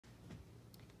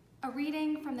A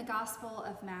reading from the Gospel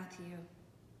of Matthew.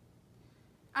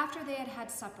 After they had had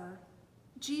supper,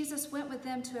 Jesus went with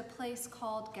them to a place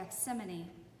called Gethsemane,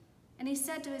 and he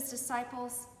said to his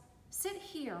disciples, "Sit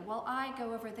here while I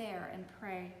go over there and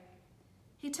pray."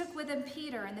 He took with him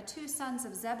Peter and the two sons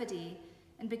of Zebedee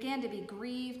and began to be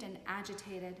grieved and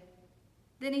agitated.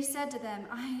 Then he said to them,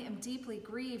 "I am deeply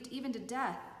grieved, even to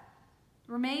death.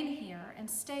 Remain here and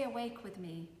stay awake with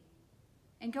me."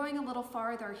 And going a little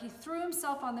farther, he threw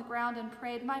himself on the ground and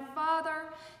prayed, "My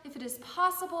Father, if it is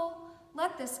possible,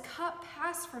 let this cup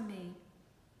pass from me.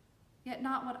 Yet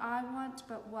not what I want,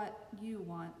 but what you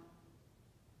want."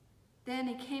 Then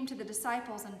he came to the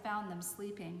disciples and found them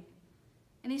sleeping.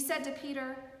 And he said to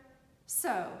Peter,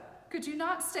 "So, could you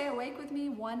not stay awake with me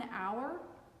 1 hour?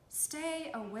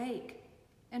 Stay awake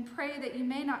and pray that you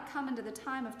may not come into the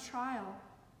time of trial.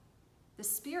 The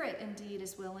spirit indeed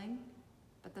is willing,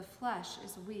 but the flesh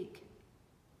is weak."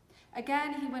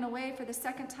 Again he went away for the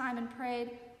second time and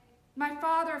prayed, "My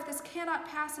Father, if this cannot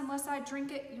pass unless I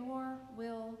drink it, your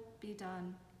will be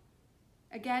done."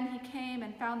 Again he came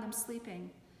and found them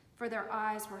sleeping, for their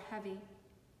eyes were heavy.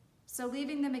 So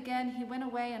leaving them again, he went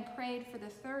away and prayed for the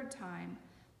third time,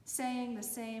 saying the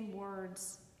same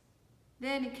words.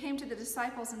 Then he came to the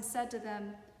disciples and said to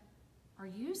them, "Are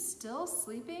you still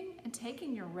sleeping and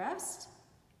taking your rest?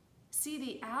 See,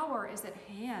 the hour is at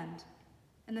hand,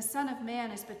 and the Son of Man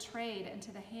is betrayed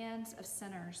into the hands of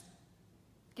sinners.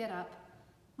 Get up,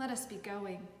 let us be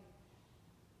going.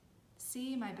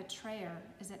 See, my betrayer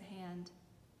is at hand."